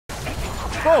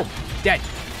Boom! Dead.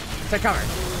 Take cover.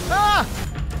 Ah!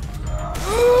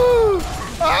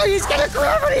 Oh, he's got a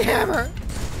gravity hammer!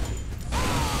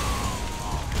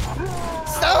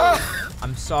 Stop!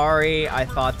 I'm sorry, I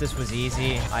thought this was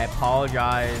easy. I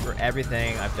apologize for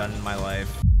everything I've done in my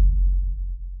life.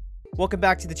 Welcome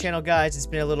back to the channel, guys. It's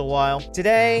been a little while.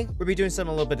 Today, we'll be doing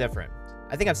something a little bit different.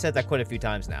 I think I've said that quite a few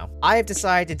times now. I have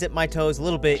decided to dip my toes a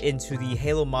little bit into the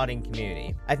Halo modding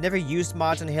community. I've never used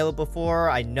mods on Halo before.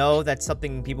 I know that's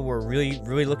something people were really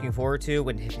looking forward to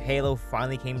when Halo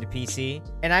finally came to PC,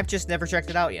 and I've just never checked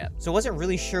it out yet. So I wasn't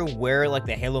really sure where like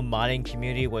the Halo modding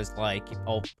community was like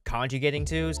all conjugating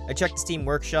to. I checked the Steam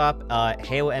Workshop.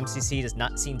 Halo MCC does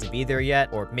not seem to be there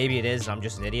yet, or maybe it is, I'm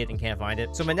just an idiot and can't find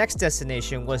it. So my next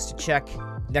destination was to check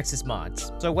Nexus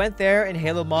mods. So I went there and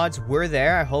Halo mods were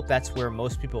there. I hope that's where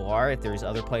most people are. If there's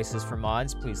other places for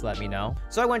mods, please let me know.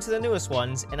 So I went to the newest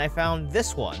ones and I found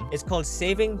this one. It's called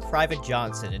Saving Private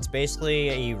Johnson. It's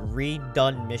basically a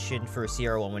redone mission for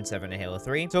CR117 in Halo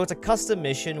 3. So it's a custom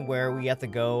mission where we have to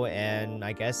go and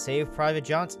I guess save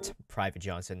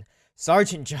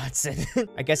Sergeant Johnson.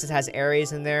 I guess it has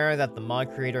areas in there that the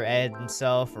mod creator added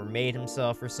himself or made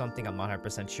himself or something. I'm not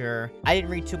 100% sure. I didn't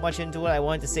read too much into it. I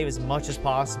wanted to save as much as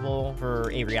possible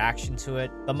for a reaction to it.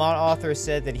 The mod author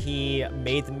said that he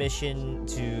made the mission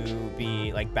to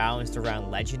be like balanced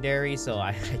around legendary, so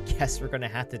I guess we're gonna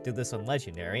have to do this on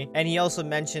legendary. And he also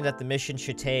mentioned that the mission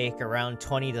should take around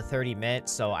 20 to 30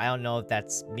 minutes, so I don't know if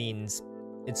that means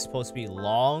it's supposed to be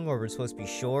long or it's supposed to be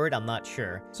short. I'm not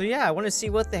sure. So yeah, I want to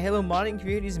see what the Halo modding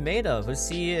community is made of. Let's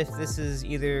see if this is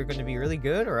either going to be really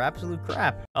good or absolute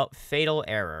crap. Oh, fatal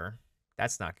error.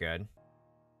 That's not good.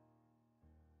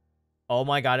 Oh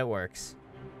my god, it works.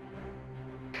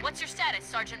 What's your status,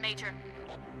 Sergeant Major?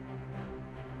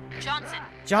 Johnson.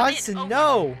 Johnson,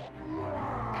 no!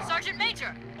 Sergeant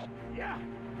Major! Yeah.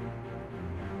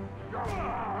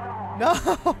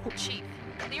 No! Chief,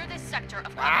 clear this sector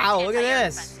of wow, look at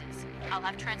this. defenses. I'll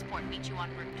have transport meet you en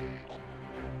route.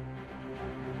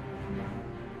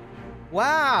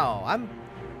 Wow,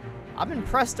 I'm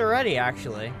impressed already,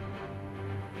 actually.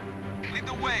 Lead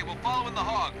the way, we'll follow in the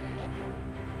hog.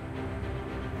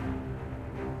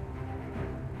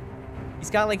 He's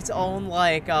got like its own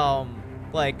like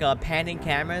panning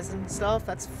cameras and stuff.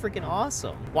 That's freaking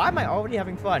awesome. Why am I already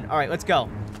having fun? All right, let's go.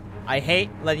 I hate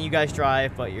letting you guys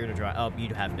drive, but you're gonna drive. Oh,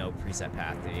 you have no preset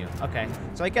path, do you? Okay,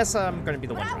 so I guess I'm gonna be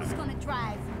the one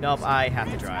driving. Nope, I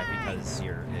have to drive because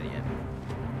you're an idiot.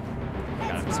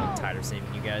 God, I'm so tired of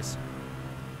saving you guys.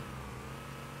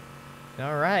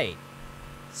 All right,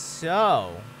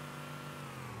 so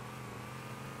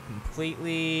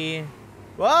completely.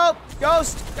 Whoa,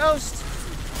 ghost! No!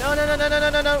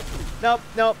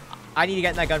 Nope. I need to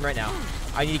get in that gun right now.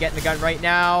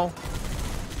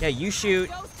 Yeah, you shoot.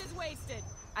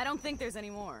 I don't think there's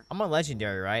any more. I'm on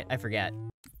legendary, right? I forget.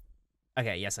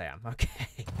 Okay, yes I am.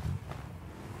 Okay.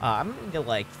 I'm gonna need to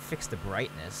like fix the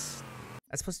brightness.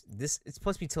 It's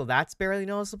supposed to be till that's barely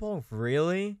noticeable.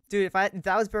 Really? Dude, if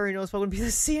that was barely noticeable, I wouldn't be able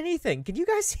to see anything. Can you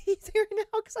guys see anything right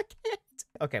now? Because I can't.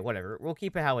 Okay, whatever. We'll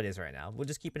keep it how it is right now. We'll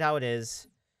just keep it how it is.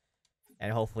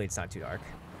 And hopefully it's not too dark.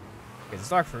 Because it's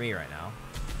dark for me right now.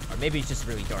 Or maybe it's just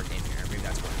really dark in here. Maybe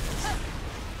that's what it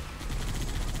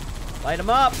is. Light him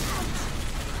up!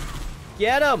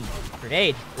 Get him!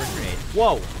 Grenade. Where's grenade?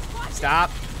 Whoa!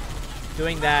 Stop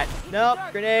doing that. Nope.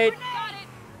 Grenade.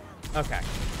 Okay.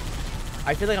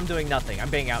 I feel like I'm doing nothing.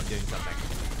 I'm being out and doing something.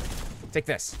 Take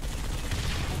this.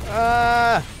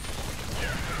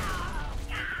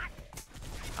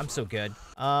 I'm so good.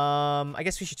 I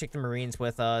guess we should take the Marines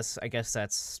with us. I guess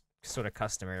that's sort of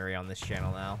customary on this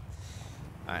channel now.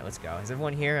 Alright, let's go. Is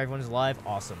everyone here? Everyone's alive?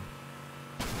 Awesome.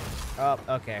 Oh,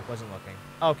 okay. I wasn't looking.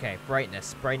 Okay,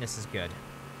 brightness. Brightness is good.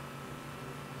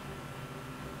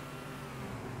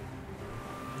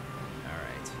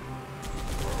 Alright.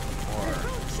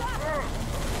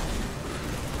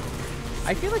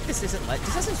 I feel like this isn't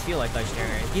this doesn't feel like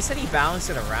legendary. He said he balanced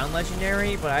it around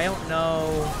legendary, but I don't know.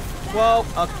 Whoa,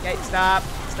 okay, stop.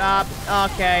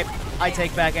 Okay, I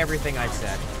take back everything I've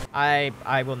said.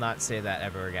 I will not say that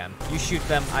ever again. You shoot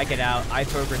them, I get out, I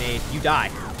throw a grenade, you die.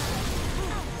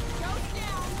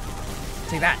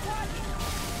 Take that.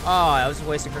 Oh, that was a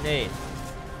waste of grenade.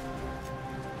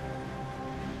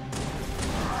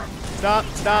 Stop.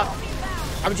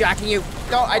 I'm jacking you.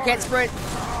 No, I can't sprint.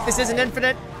 This isn't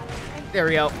infinite. There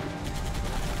we go.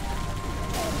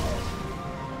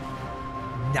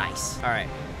 Nice. All right.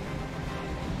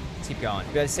 Let's keep going.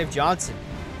 We gotta save Johnson.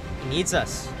 He needs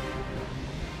us.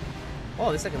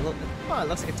 Oh, this like a little. Oh, it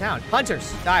looks like a town.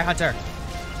 Hunters, die, hunter.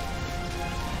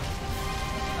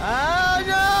 Oh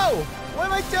no! What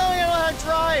am I doing? I don't know how to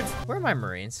drive. Where are my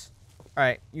Marines? All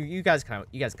right, you guys gotta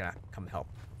come help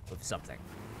with something.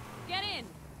 Get in.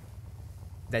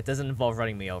 That doesn't involve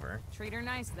running me over. Treat her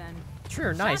nice then. Treat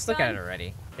her nice. Look at it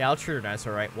already. Yeah, I'll treat her nice.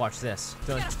 All right, watch this.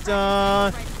 Dun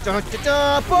Dun, dun dun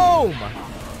dun. Boom!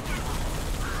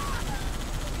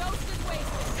 Ghost is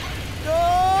wasted.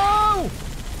 No!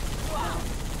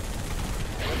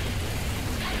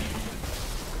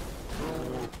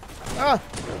 Ah,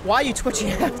 why are you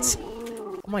twitching out?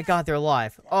 Oh my god, they're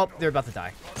alive. Oh, they're about to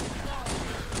die.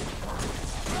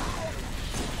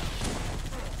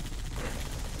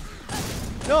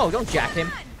 No, don't jack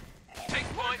him. Take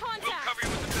point. We'll cover you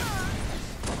with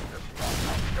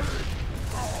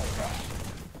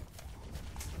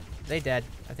the They dead.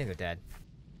 I think they're dead.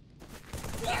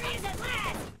 There he is at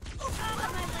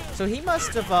last! So he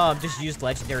must have just used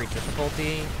legendary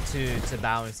difficulty to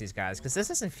balance these guys, because this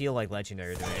doesn't feel like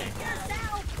legendary to me.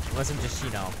 Unless I'm just, you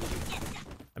know,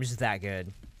 I'm just that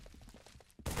good.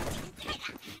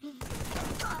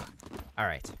 All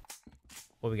right,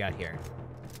 what we got here?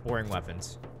 Boring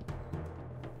weapons.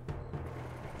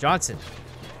 Johnson.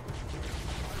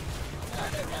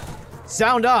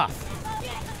 Sound off.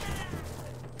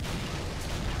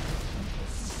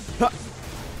 Huh.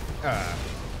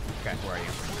 Okay, where are you?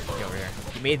 Get over here.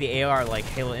 You made the AR like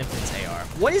Halo Infinite's AR.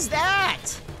 What is that?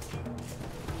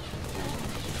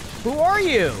 Who are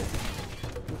you?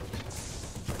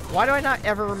 Why do I not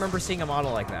ever remember seeing a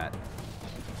model like that?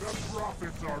 The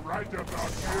prophets are right about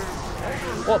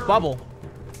you. Oh, bubble.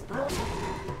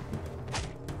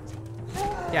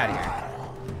 Get out of here.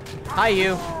 Hi,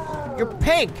 you. You're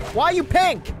pink. Why are you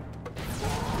pink?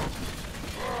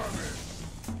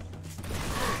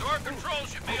 Door control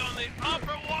should be on the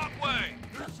upper walkway.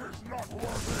 This is not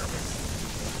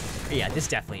worth Yeah, this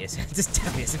definitely is. This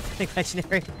definitely isn't feeling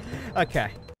legendary.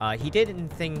 Okay. He did in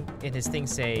his thing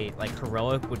say like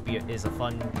heroic would be a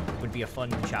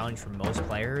fun challenge for most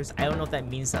players. I don't know if that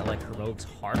means that like heroic's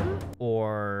harder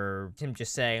or him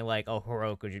just saying like, oh,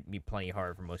 heroic would be plenty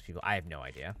harder for most people. I have no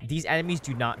idea. These enemies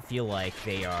do not feel like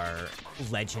they are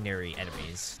legendary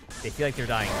enemies. They feel like they're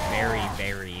dying very,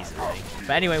 very easily.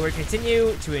 But anyway, we're gonna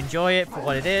continue to enjoy it for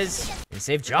what it is and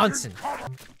save Johnson.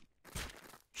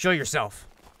 Show yourself.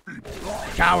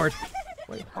 Coward.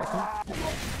 Wait,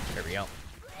 there we go.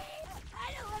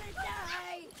 I don't want to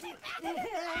die!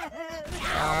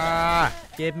 Ah,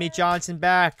 give me Johnson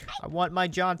back. I want my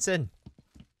Johnson.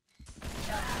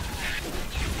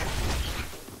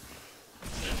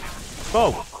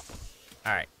 Boom. All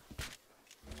right.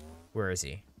 Where is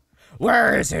he?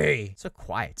 Where is he? So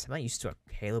quiet. I'm not used to a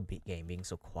Halo game being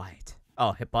so quiet.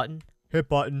 Oh, hit button. Hit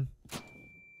button.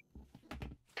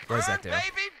 What does that do? Burn,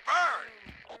 baby, burn.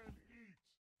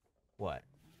 What?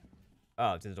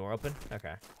 Oh, did the door open?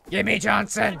 Okay. Give me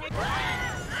Johnson!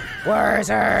 Where is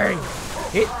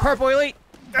he? Purple elite!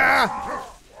 Ah!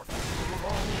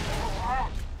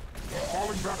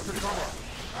 Falling back to cover.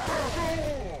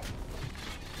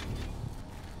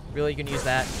 Really, you can use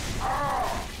that?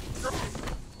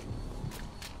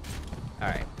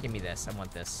 Alright, give me this. I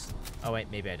want this. Oh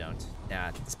wait, maybe I don't. Nah,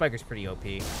 the Spiker's pretty OP.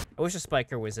 I wish the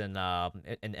Spiker was in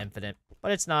Infinite,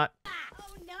 but it's not.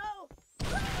 Oh no!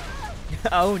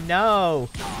 Oh no!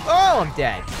 Oh, I'm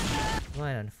dead. What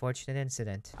an unfortunate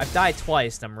incident. I've died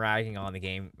twice and I'm ragging on the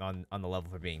game, on the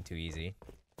level for being too easy.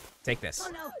 Take this.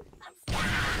 Oh no! I'm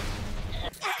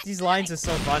stuck! These lines are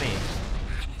so funny.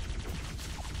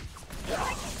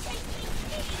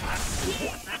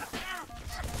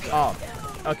 Oh,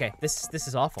 okay. This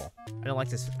is awful. I don't like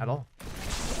this at all.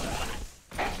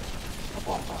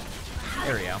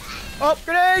 There we go. Oh,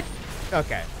 grenade!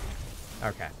 Okay.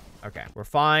 Okay. Okay. We're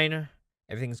fine.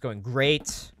 Everything's going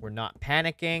great. We're not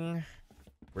panicking.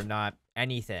 We're not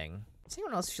anything. Does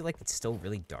anyone else feel like it's still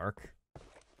really dark?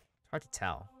 It's hard to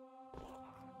tell.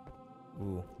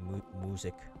 Ooh,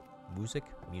 music. Music?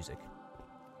 Music.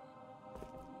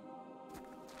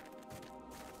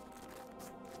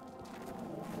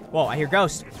 Whoa, I hear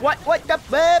ghosts. What? What the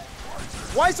flip?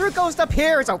 Why is there a ghost up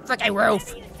here? It's a freaking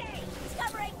roof.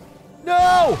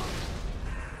 No!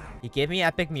 You give me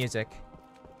epic music,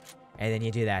 and then you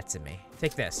do that to me.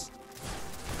 Take this.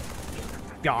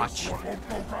 Gotch.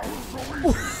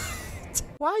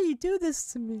 Why you do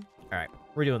this to me? All right,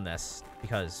 we're doing this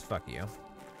because fuck you.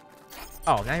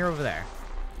 Oh, now you're over there.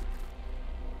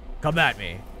 Come at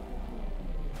me.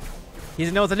 He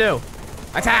doesn't know what to do.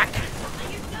 Attack!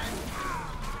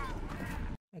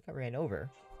 I got ran over.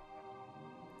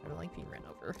 I don't like being ran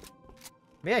over.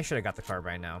 Maybe I should have got the car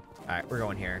by now. Alright, we're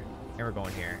going here. And we're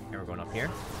going here. And we're going up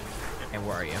here. And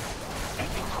where are you?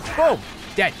 Boom!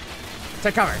 Dead!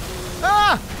 Take cover.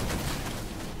 Ah!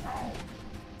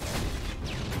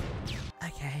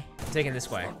 I'm taking this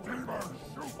way.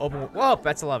 Open. Whoa,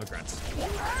 that's a lava grunts.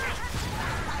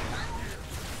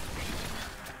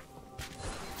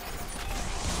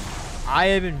 I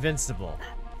am invincible.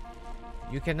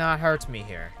 You cannot hurt me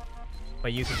here.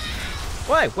 But you can.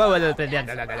 Wait, wait.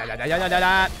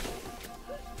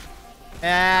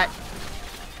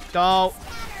 Don't.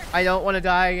 I don't want to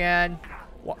die again.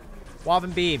 Wob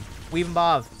and Beeb. Weave and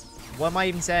Bob. What am I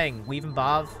even saying? Weave and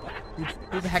Bob?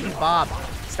 Who the heck is Bob?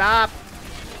 Stop!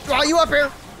 Draw you up here!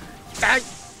 Die!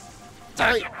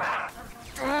 Die!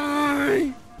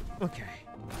 Die! Okay.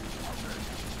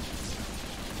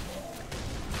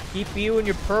 Keep you and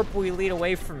your purple elite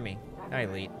away from me. Not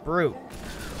elite. Brute.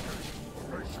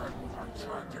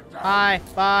 Hi.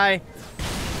 Bye.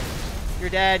 You're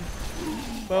dead.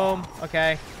 Boom.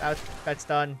 Okay. That's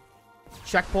done.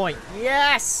 Checkpoint.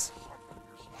 Yes!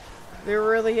 There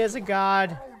really is a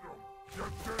god.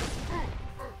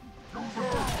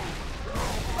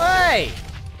 Hey!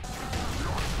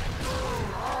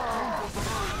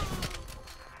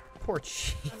 Poor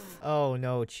Chief. Oh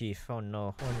no, Chief. Oh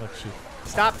no. Oh no, Chief.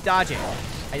 Stop dodging.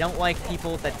 I don't like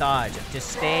people that dodge. Just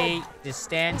stand there. Just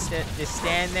stand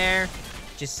there.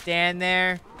 Just stand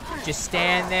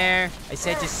there. I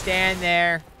said just stand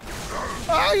there.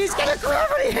 Oh, he's got a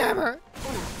gravity hammer.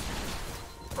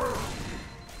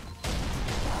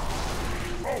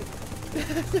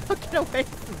 No, get away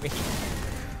from me.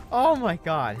 Oh my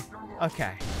god.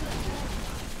 Okay.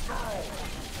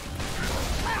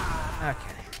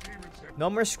 Okay. No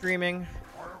more screaming.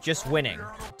 Just winning.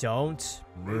 Don't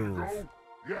move.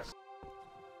 Yes.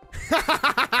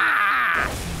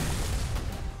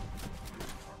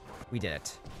 We did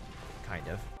it. Kind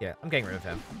of. Yeah, I'm getting rid of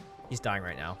him. He's dying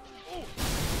right now.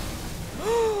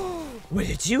 Where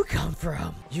did you come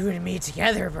from? You and me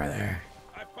together, brother.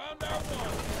 I found out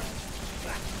one.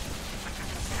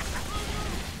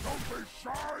 Don't be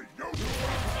shy,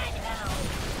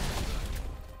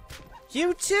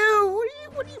 You too!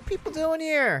 What are you people doing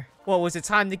here? What, was it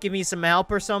time to give me some help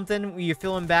or something? Were you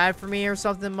feeling bad for me or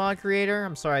something, mod creator?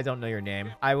 I'm sorry, I don't know your name.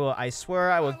 I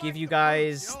swear I will give you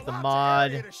guys the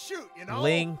mod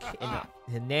link and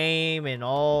the name and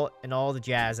all the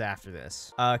jazz after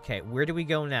this. Okay, where do we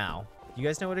go now? You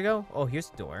guys know where to go? Oh, here's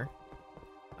the door.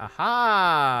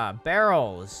 Aha!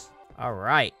 Barrels. All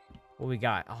right. What we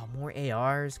got? Oh, more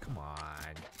ARs? Come on.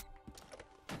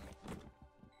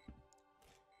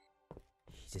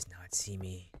 He does not see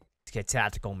me. Let's get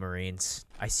tactical, Marines.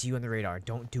 I see you on the radar.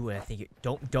 Don't do it. I think you...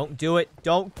 Don't do it.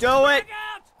 Don't do it!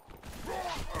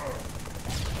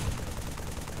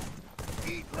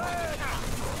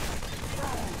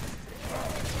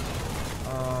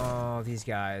 Oh, these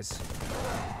guys.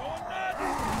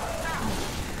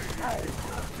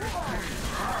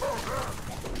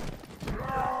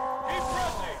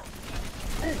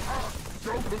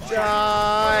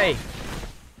 Die!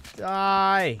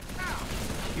 Die!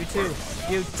 You too.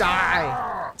 You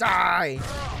die! Die!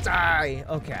 Die!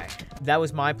 Okay. That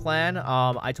was my plan.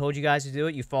 I told you guys to do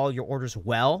it. You followed your orders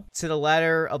well. To the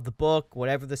letter of the book,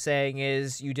 whatever the saying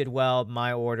is, you did well.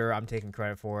 My order, I'm taking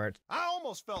credit for it. I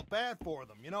almost felt bad for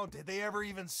them. You know, did they ever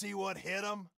even see what hit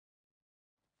them?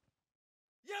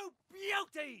 You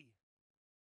beauty!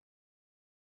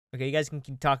 Okay, you guys can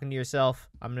keep talking to yourself.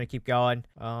 I'm gonna keep going.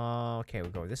 Okay,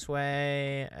 we'll go this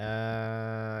way.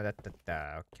 Okay.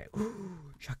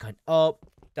 Shotgun. Oh,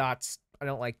 dots. I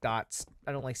don't like dots.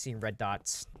 I don't like seeing red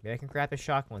dots. Maybe I can grab a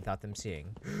shotgun without them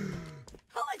seeing.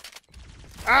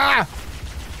 Ah!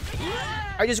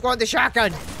 I just want the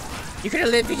shotgun. You could have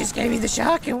lived if you just gave me the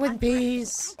shotgun with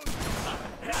peace.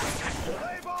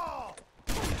 Play ball!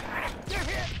 You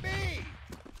hit me!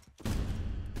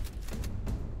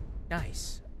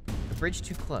 Nice. The bridge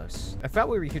too close. I forgot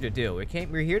what we were here to do. We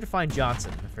were here to find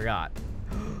Johnson. I forgot.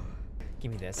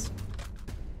 Give me this.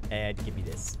 And give me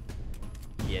this.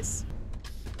 Yes.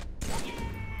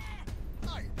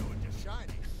 How you doing, just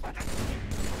shiny?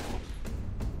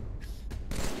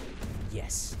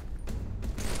 Yes.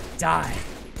 Die.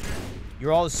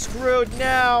 You're all screwed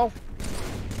now.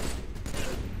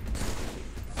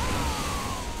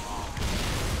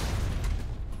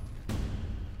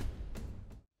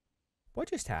 What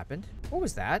just happened? What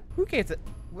was that? Who gave the...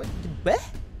 What?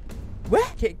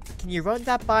 What? Can you run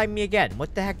that by me again?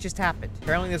 What the heck just happened?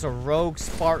 Apparently there's a rogue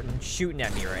Spartan shooting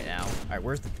at me right now. All right,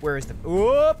 where is the...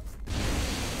 Whoop!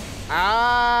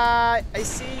 Ah, I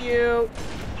see you.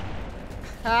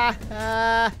 Ha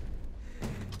ha.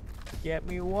 Get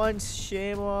me once,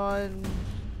 shame on...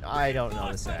 I don't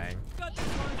know the saying.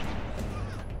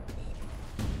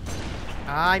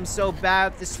 I'm so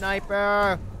bad with the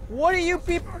sniper. What are you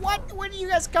people? What? Where do you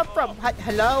guys come from?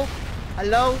 Hello?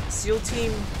 Hello? SEAL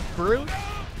Team Brute?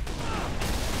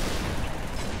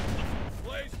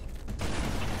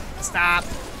 Stop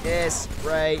this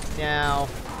right now.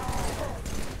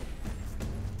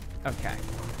 Okay.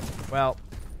 Well,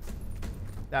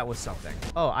 that was something.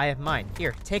 Oh, I have mine.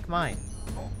 Here, take mine.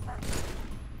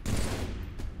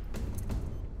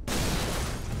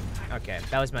 Okay,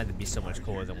 that was meant to be so much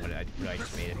cooler than what I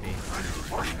just made it be.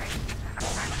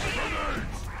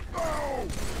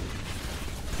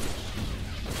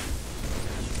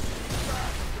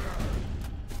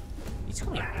 He's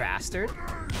calling me a bastard.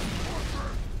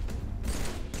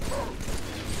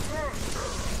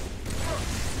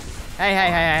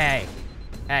 Hey.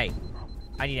 Hey,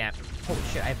 I need ammo. Holy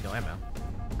shit, I have no ammo.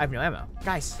 I have no ammo.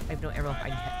 Guys, I have no ammo.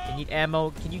 I need ammo.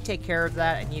 Can you take care of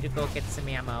that? I need to go get some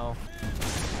ammo.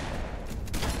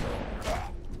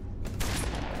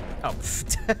 Oh.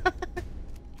 That's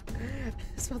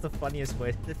not the funniest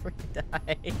way to freaking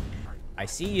die. I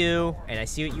see you, and I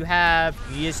see what you have.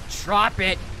 You just drop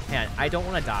it. Man, I don't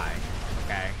want to die.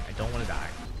 Okay? I don't want to die.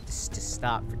 Just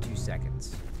stop for 2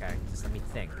 seconds. Okay? Just let me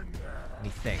think. Let me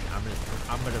think.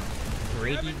 I'm gonna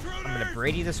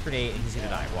Brady this grenade, and he's gonna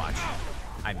die. Watch.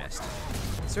 I missed.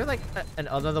 Is there like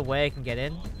another way I can get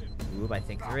in? Ooh, I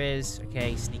think there is.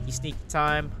 Okay, sneaky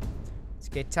time. Let's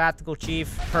get tactical,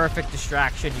 Chief. Perfect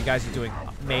distraction. You guys are doing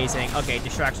amazing. Okay,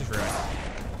 distraction's ruined.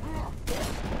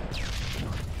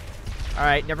 All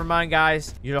right, never mind,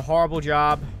 guys. You did a horrible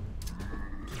job.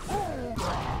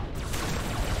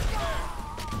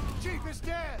 Chief is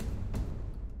dead.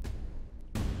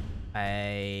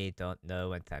 I don't know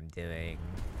what I'm doing.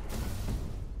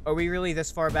 Are we really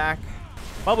this far back?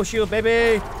 Bubble shield,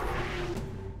 baby!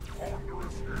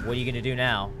 What are you gonna do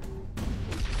now?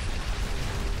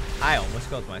 I almost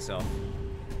killed myself.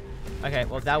 Okay,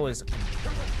 well that was,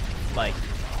 like,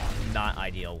 not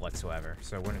ideal whatsoever.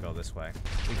 So we're gonna go this way.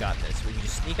 We got this. We can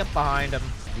just sneak up behind him.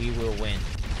 We will win.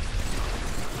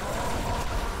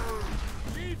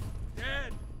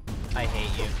 I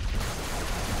hate you.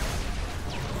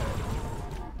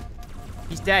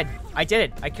 He's dead. I did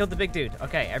it. I killed the big dude.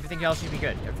 Okay, everything else should be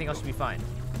good. Everything else should be fine.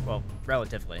 Well,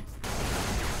 relatively.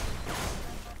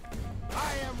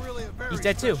 I am really a very He's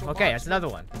dead too. special Okay, that's monster. another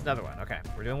one. That's another one. Okay,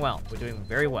 we're doing well. We're doing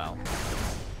very well.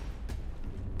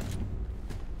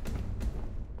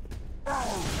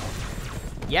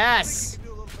 Yes! We can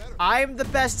do a little better. I'm the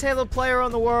best Halo player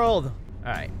in the world.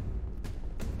 All right.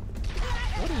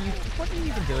 What are you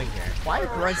even doing here? Why are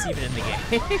grunts even in the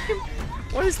game?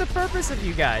 What is the purpose of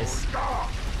you guys?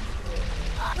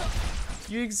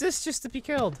 You exist just to be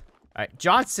killed. All right,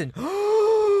 Johnson.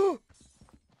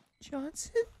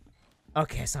 Johnson?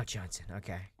 Okay, it's not Johnson.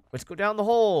 Okay, let's go down the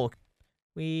hole.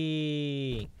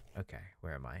 Okay,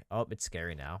 where am I? Oh, it's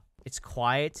scary now. It's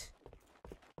quiet.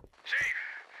 Chief,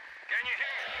 can you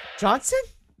hear? Johnson?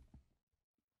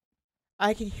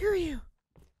 I can hear you.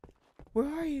 Where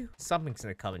are you? Something's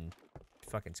gonna come and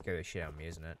fucking scare the shit out of me,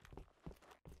 isn't it?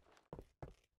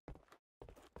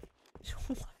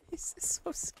 Why is this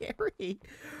so scary?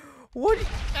 What?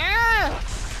 Ah!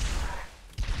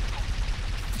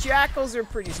 Jackals are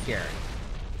pretty scary.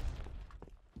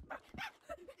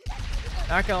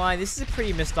 Not gonna lie, this is a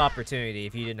pretty missed opportunity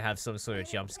if you didn't have some sort of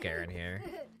jump scare in here.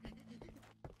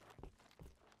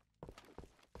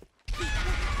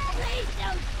 Please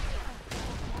don't.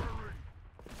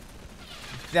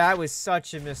 That was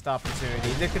such a missed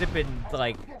opportunity. There could have been,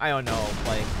 like, I don't know,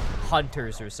 like,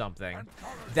 hunters or something.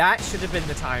 That should have been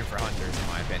the time for hunters, in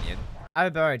my opinion. I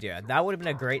have a better idea. That would have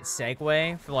been a great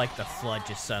segue for, like, the flood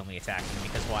just suddenly attacking me,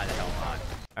 because why the hell not?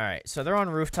 Alright, so they're on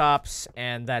rooftops,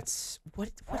 and that's...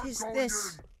 What is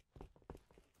this?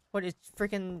 What is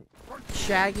freaking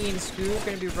Shaggy and Scoop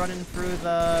gonna be running through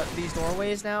these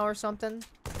doorways now or something?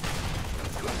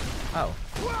 Oh.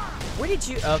 Where did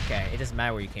you... Okay, it doesn't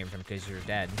matter where you came from because you're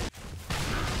dead.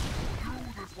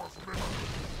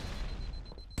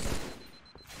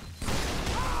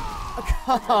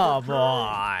 Come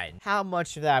on. How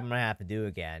much of that I'm gonna have to do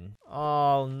again?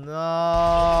 Oh,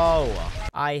 no.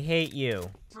 I hate you.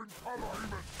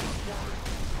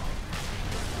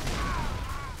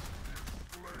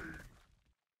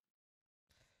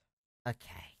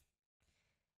 Okay.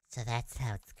 So that's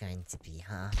how it's going to be,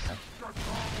 huh?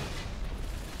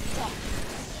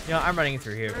 You know, I'm running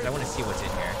through here because I want to see what's in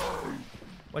here.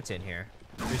 What's in here?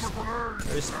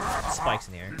 There's spikes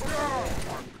in here.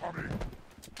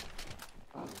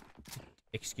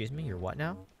 Excuse me, you're what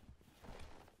now?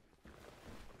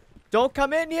 Don't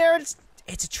come in here!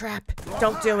 It's a trap!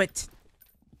 Don't do it!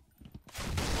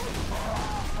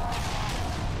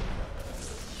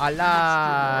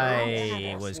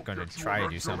 I was gonna try to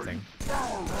do something.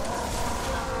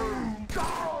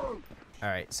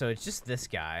 Alright, so it's just this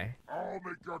guy. I'll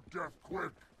make your death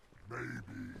quick,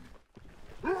 maybe.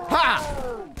 Ha!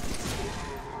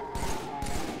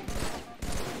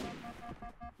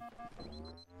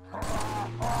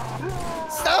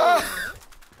 Stop!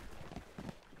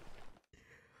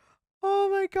 Oh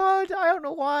my god, I don't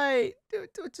know why.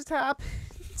 What just happened?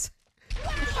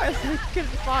 I couldn't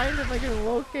find him, I couldn't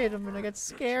locate him, and I got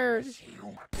scared.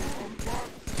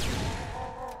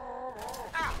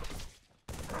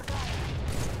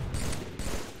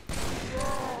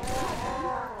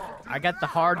 I got the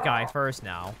hard guy first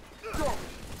now.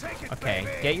 Okay,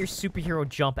 get your superhero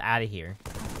jump out of here.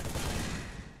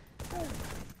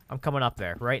 I'm coming up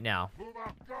there right now.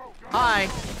 Hi.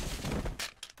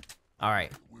 All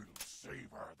right.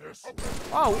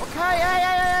 Oh, okay.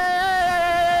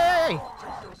 Hey!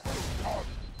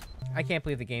 I can't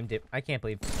believe the game did. I can't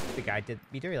believe the guy did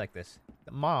me dirty like this.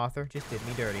 My author just did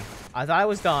me dirty. I thought I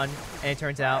was done, and it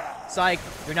turns out, psych,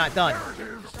 you're not done.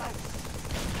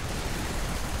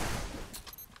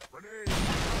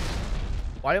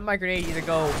 Why did my grenade either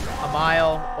go a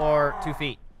mile or 2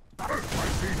 feet?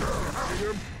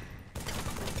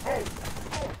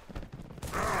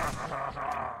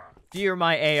 Fear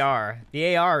my AR.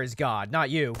 The AR is God, not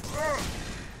you.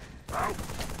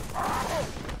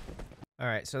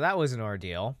 Alright, so that was an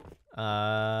ordeal.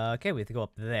 Okay, we have to go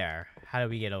up there. How do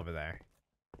we get over there?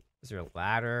 Is there a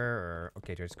ladder or...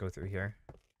 Okay, let's go through here.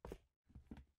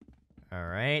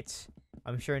 Alright.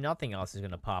 I'm sure nothing else is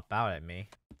gonna pop out at me.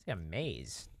 It's like a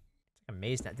maze. It's like a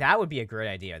maze. That would be a great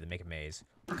idea to make a maze.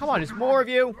 Come on, there's more of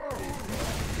you!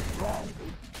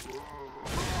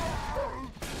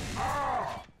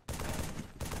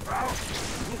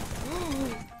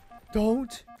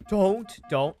 Don't.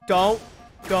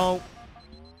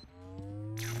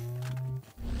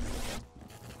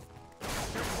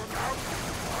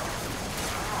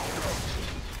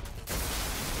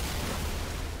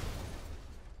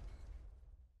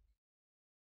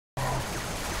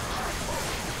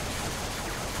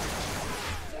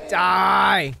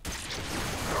 Die!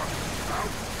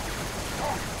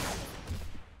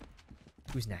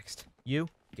 Who's next? You?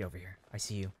 Get over here. I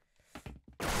see you.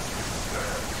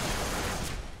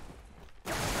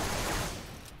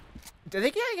 Do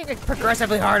they get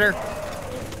progressively harder?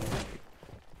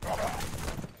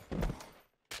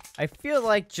 I feel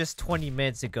like just 20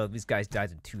 minutes ago, these guys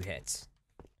died in 2 hits.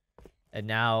 And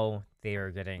now they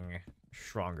are getting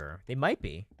stronger. They might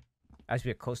be, as we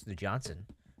get closer to Johnson,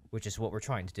 which is what we're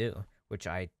trying to do, which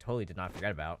I totally did not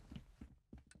forget about.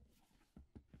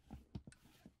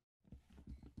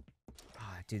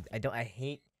 Ah, dude, I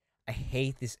hate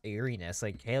this eeriness.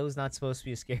 Like, Halo's not supposed to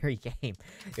be a scary game.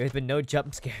 There's been no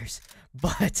jump scares,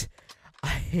 but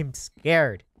I am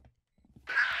scared.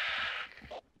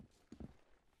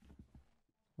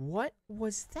 What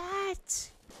was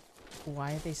that?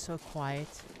 Why are they so quiet?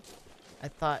 I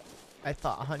thought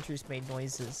hunters made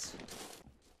noises.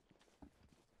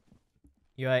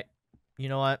 You're right. You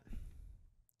know what?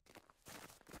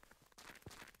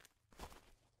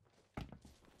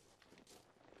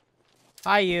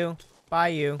 Hi, you. Bye,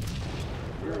 you.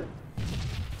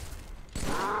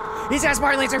 He's got a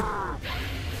smart laser!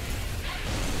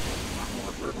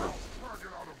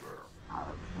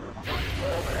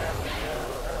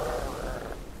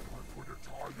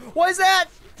 What is that?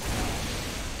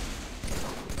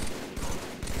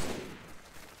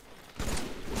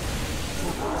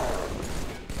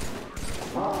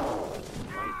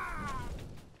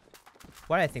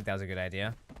 Why did I think that was a good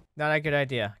idea? Not a good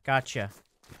idea. Gotcha.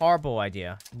 Horrible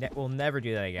idea. We'll never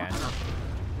do that again.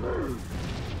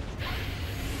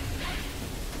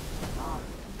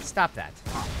 Stop that.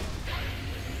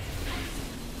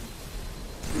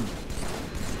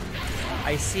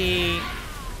 I see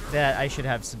that I should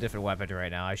have some different weapon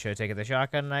right now. I should have taken the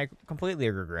shotgun, and I completely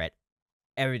regret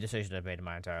every decision I've made in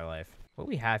my entire life. What do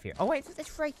we have here? Oh, wait,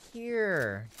 it's right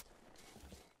here.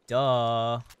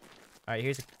 Duh. Alright,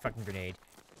 here's a fucking grenade.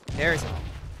 Here's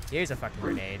a fucking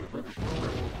grenade.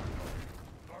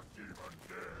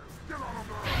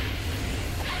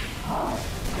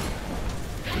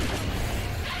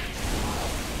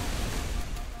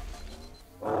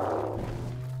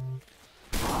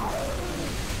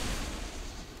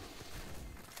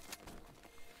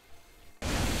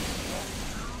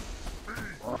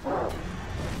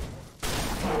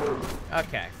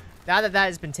 Okay. Now that that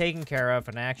has been taken care of,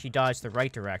 and I actually dodged the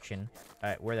right direction.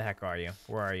 Where the heck are you?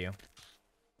 Where are you?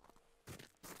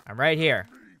 I'm right here.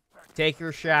 Take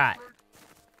your shot.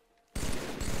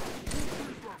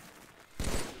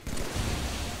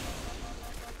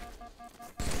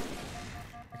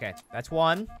 Okay, that's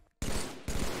one.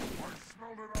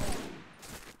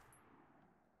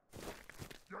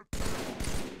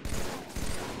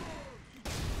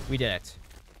 We did it.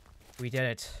 We did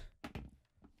it.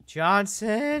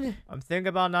 Johnson, I'm thinking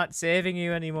about not saving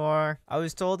you anymore. I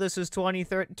was told this was 20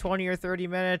 or 30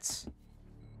 minutes.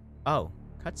 Oh,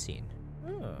 cutscene.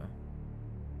 Oh.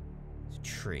 It's a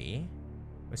tree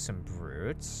with some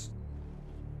brutes.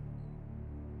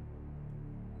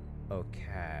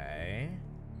 Okay.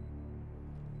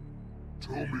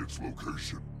 Tell me its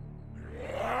location.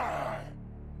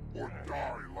 Or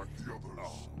die like the others.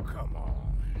 Oh, come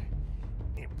on.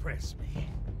 Impress me.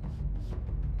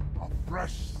 A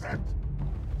fresh scent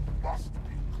must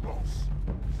be close.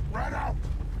 Spread out!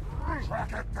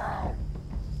 Track it down!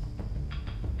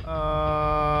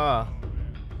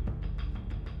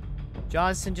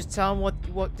 Johnson, just tell him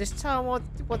just tell him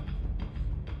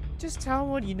just tell him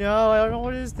what you know. I don't know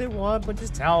what it is they want, but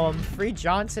just tell him. Free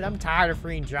Johnson. I'm tired of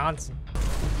freeing Johnson.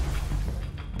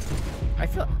 I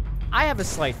have a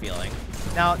slight feeling.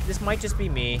 Now, this might just be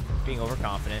me being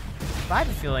overconfident, but I have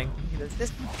a feeling that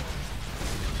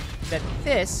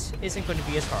this isn't going to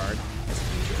be as hard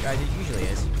as it usually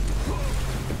is.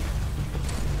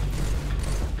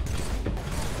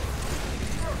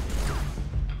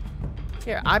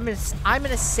 Here, I'm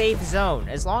in a safe zone.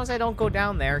 As long as I don't go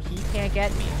down there, he can't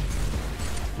get me.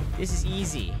 This is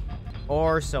easy.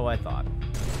 Or so I thought.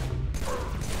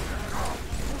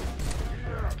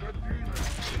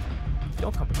 You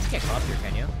can't come up here,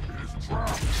 can you?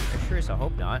 I sure as I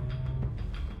hope not.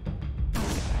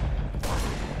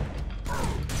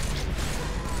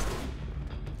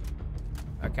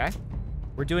 Okay.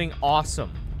 We're doing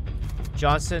awesome.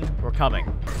 Johnson, we're coming.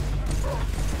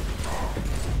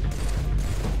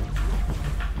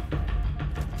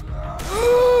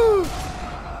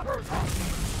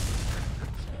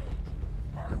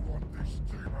 I want this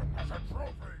demon as a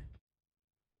trophy!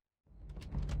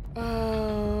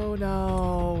 Oh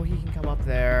no, he can come up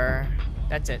there.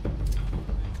 That's it.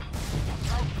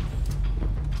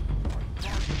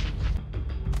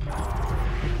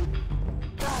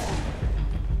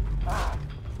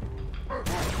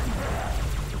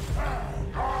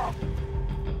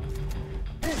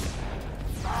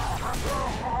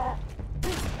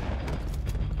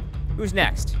 Who's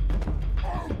next?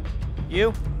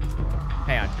 You?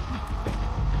 Hang on.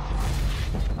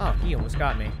 Oh, he almost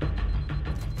got me.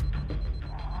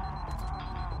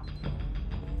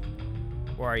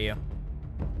 Where are you?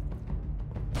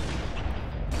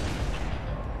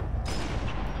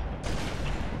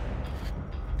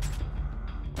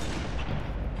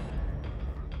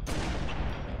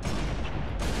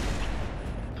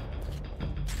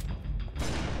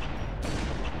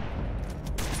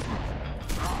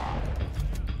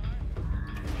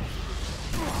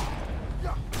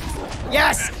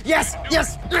 Yes! Yes!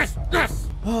 Yes! Yes! Yes!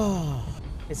 Oh,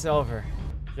 it's over.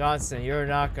 Johnson, you're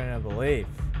not gonna believe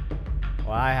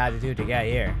what I had to do to get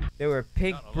here. There were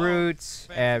pink brutes,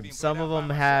 and some of them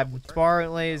had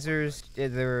Spartan lasers,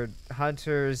 and there were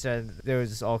hunters, and there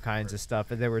was all kinds of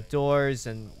stuff. And there were doors,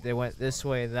 and they went this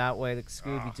way and that way like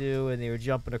Scooby-Doo, and they were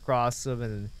jumping across them,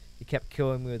 and he kept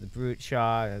killing me with a brute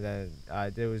shot. And then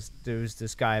there was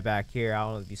this guy back here. I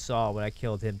don't know if you saw, but I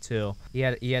killed him too. He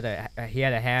had a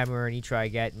hammer, and he tried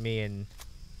getting me, and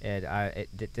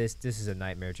this is a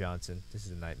nightmare, Johnson. This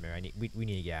is a nightmare. We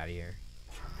need to get out of here.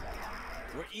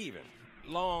 We're even,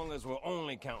 long as we're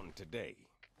only counting today.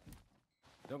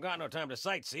 Don't got no time to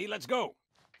sightsee. Let's go.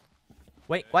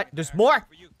 Wait, what? There's more?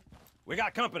 We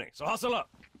got company, so hustle up.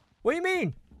 What do you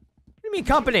mean? What do you mean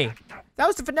company? That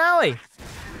was the finale.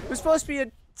 It was supposed to be a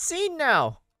scene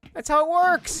now. That's how it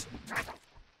works.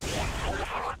 Good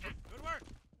work.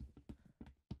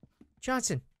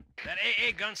 Johnson. That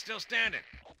AA gun's still standing.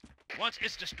 Once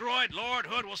it's destroyed, Lord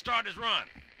Hood will start his run.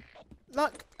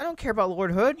 Look, I don't care about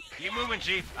Lord Hood. Keep moving,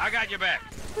 Chief. I got your back.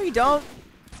 No, you don't.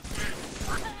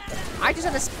 I just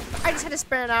had to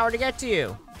spare an hour to get to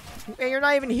you. And you're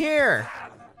not even here.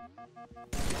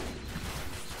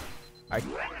 Oh,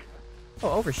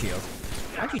 overshield.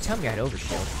 Why'd you tell me I had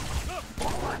overshield?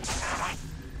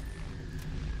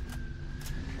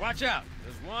 Watch out.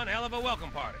 There's one hell of a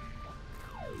welcome party.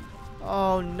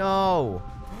 Oh no.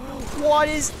 What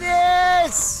is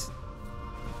this?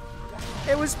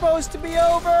 It was supposed to be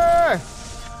over.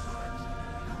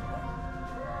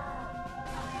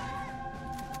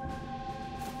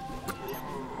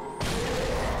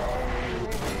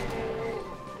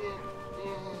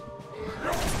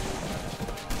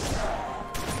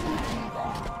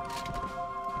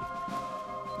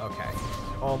 Okay,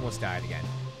 almost died again.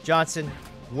 Johnson,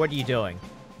 what are you doing?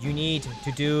 You need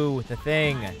to do the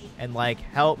thing and, like,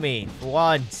 help me for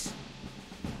once.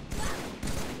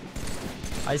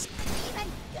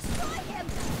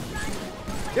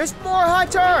 There's more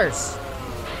hunters!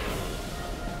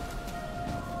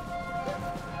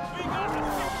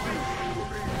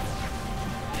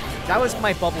 That was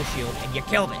my bubble shield, and you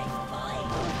killed it.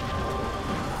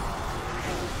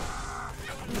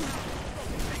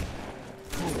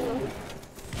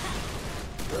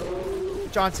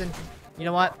 Johnson, you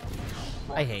know what?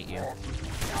 I hate you.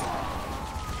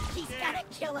 He's gonna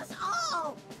kill us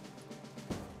all!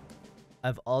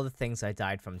 Of all the things I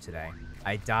died from today,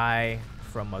 I die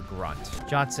from a grunt.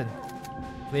 Johnson,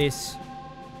 please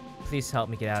help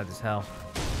me get out of this hell.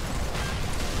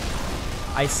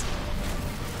 I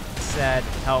said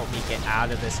help me get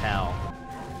out of this hell.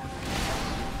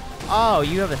 Oh,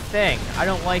 you have a thing. I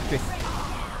don't like your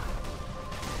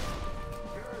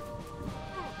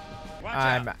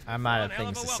I'm out of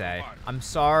things to say. I'm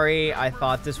sorry. I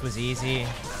thought this was easy.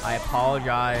 I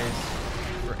apologize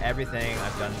for everything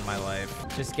I've done in my life.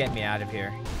 Just get me out of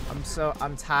here.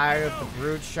 I'm tired of the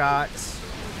brute shots.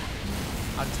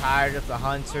 I'm tired of the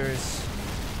hunters.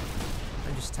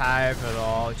 I'm just tired of it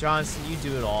all. Johnson, you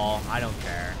do it all. I don't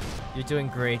care. You're doing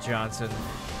great, Johnson.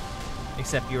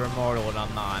 Except you're immortal and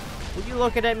I'm not. What are you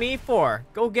looking at me for?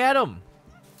 Go get him.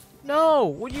 No,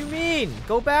 what do you mean?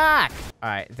 Go back. All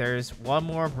right, there's one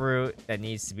more brute that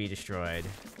needs to be destroyed.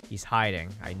 He's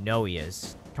hiding. I know he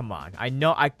is. Come on. I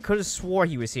know. I could have swore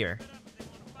he was here.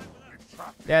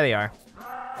 There they are.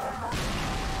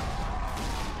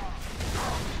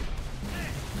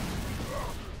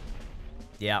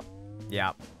 Yep.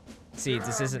 Yep. See,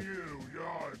 this isn't...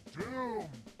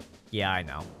 Yeah, I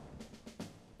know.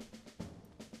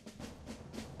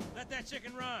 Let that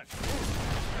chicken run.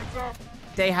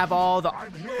 They have all the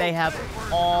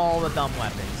dumb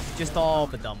weapons. Just all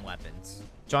the dumb weapons.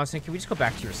 Johnson, can we just go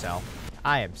back to your cell?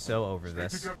 I am so over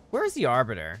this. Where's the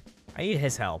Arbiter? I need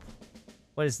his help.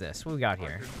 What is this? What we got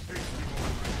here?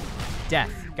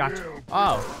 Death. Gotcha.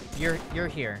 Oh, you're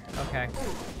here. Okay.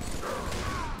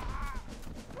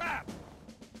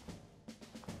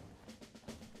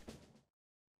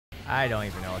 I don't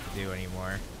even know what to do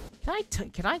anymore.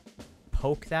 Can I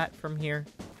poke that from here?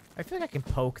 I feel like I can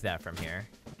poke that from here.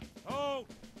 Oh.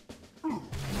 Of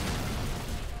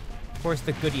course,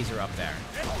 the goodies are up there.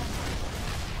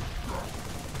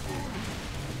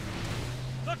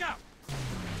 Look out!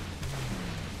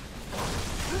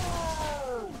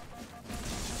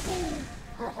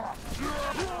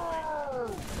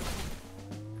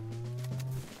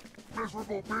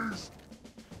 Miserable beast!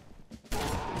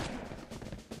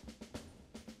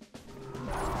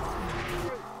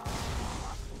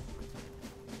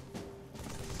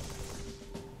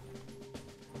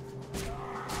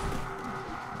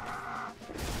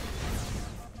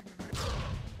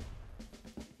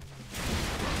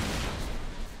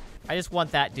 I just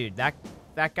want that dude. That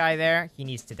guy there, he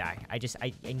needs to die. I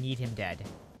need him dead.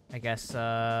 I guess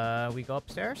we go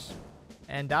upstairs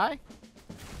and die.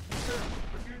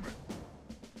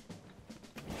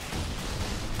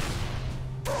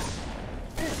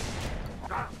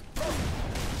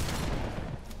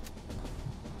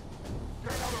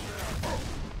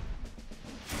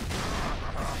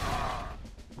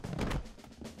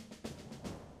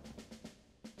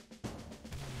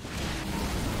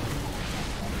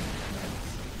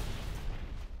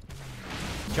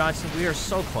 Johnson, we are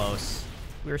so close.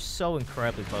 We are so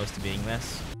incredibly close to being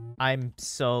this. I'm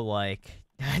so like...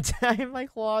 I'm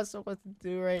like lost on what to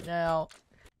do right now.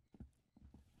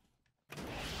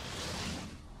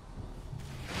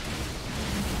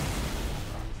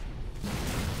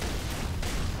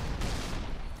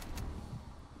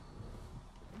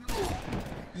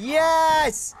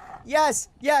 Yes! Yes!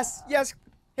 Yes! Yes!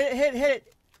 Hit it! Hit it! Hit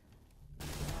it!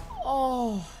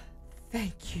 Oh,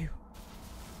 thank you.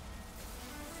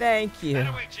 Thank you.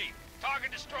 Anyway, Chief.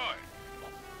 Target destroyed.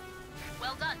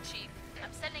 Well done, Chief.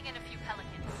 I'm sending in a few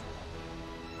pelicans.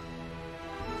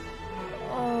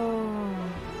 Oh.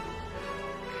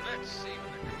 Let's see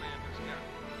what the commander's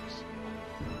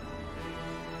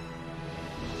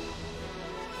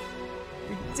got.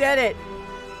 We did it!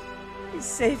 We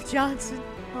saved Johnson.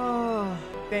 Oh,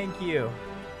 thank you.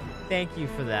 Thank you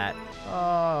for that.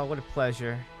 Oh, what a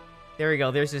pleasure. There we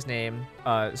go. There's his name.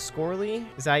 Skorly?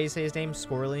 Is that how you say his name?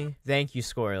 Skorly? Thank you,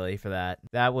 Skorly, for that.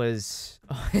 That was...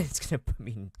 Oh, it's gonna put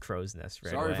me in crow's nest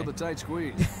right Sorry away. for the tight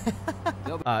squeeze.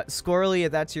 Skorly,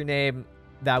 if that's your name,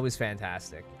 that was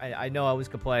fantastic. I know I was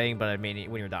complaining, but I mean,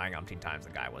 when you're dying umpteen times,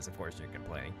 the guy was, of course, you're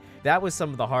complaining. That was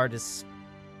some of the hardest,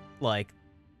 like,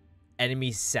 enemy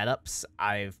setups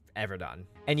I've ever done.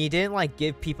 And you didn't, like,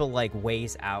 give people, like,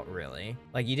 ways out, really.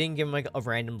 Like, you didn't give them, like, a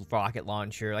random rocket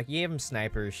launcher. Like, you gave them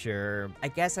snipers, sure. I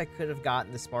guess I could have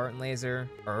gotten the Spartan laser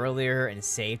earlier and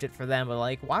saved it for them, but,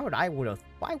 like, why would I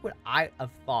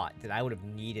have thought that I would have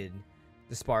needed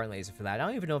the Spartan laser for that. I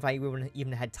don't even know if I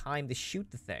even had time to shoot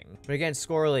the thing. But again,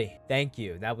 Skorly, thank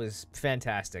you. That was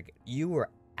fantastic. You were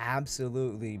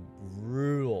absolutely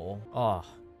brutal. Oh,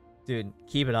 dude,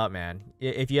 keep it up, man.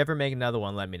 If you ever make another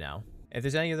one, let me know. If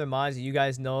there's any other mods that you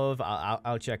guys know of,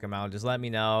 I'll check them out. Just let me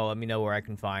know. Let me know where I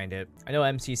can find it. I know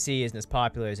MCC isn't as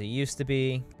popular as it used to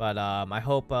be, but I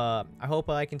hope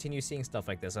I continue seeing stuff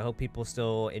like this. I hope people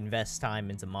still invest time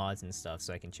into mods and stuff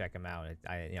so I can check them out.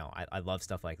 I love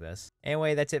stuff like this.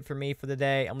 Anyway, that's it for me for the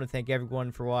day. I'm gonna thank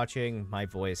everyone for watching. My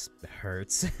voice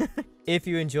hurts. If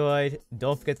you enjoyed,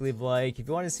 don't forget to leave a like. If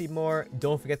you want to see more,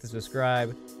 don't forget to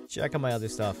subscribe. Check out my other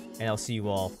stuff, and I'll see you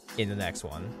all in the next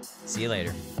one. See you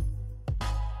later.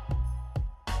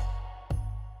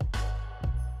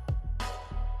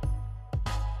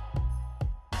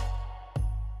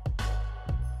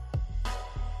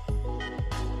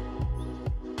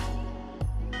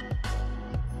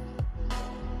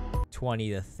 To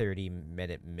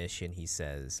 30-minute mission, he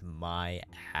says. My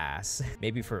ass.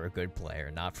 Maybe for a good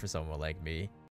player, not for someone like me.